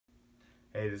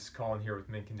Hey, this is Colin here with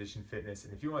Mint Condition Fitness,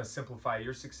 and if you want to simplify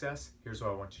your success, here's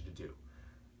what I want you to do.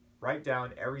 Write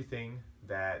down everything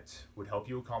that would help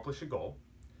you accomplish a goal,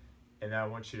 and then I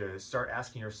want you to start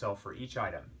asking yourself for each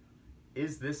item,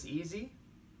 is this easy,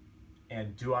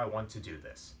 and do I want to do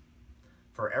this?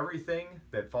 For everything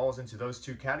that falls into those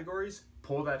two categories,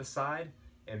 pull that aside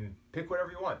and pick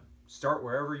whatever you want. Start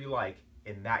wherever you like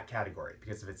in that category,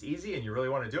 because if it's easy and you really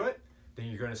want to do it, then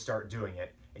you're going to start doing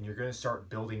it and you're going to start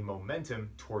building momentum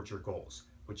towards your goals.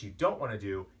 What you don't want to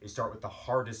do is start with the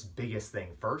hardest, biggest thing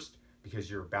first, because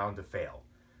you're bound to fail.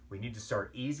 We need to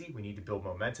start easy, we need to build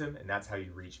momentum, and that's how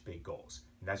you reach big goals.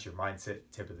 And that's your mindset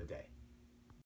tip of the day.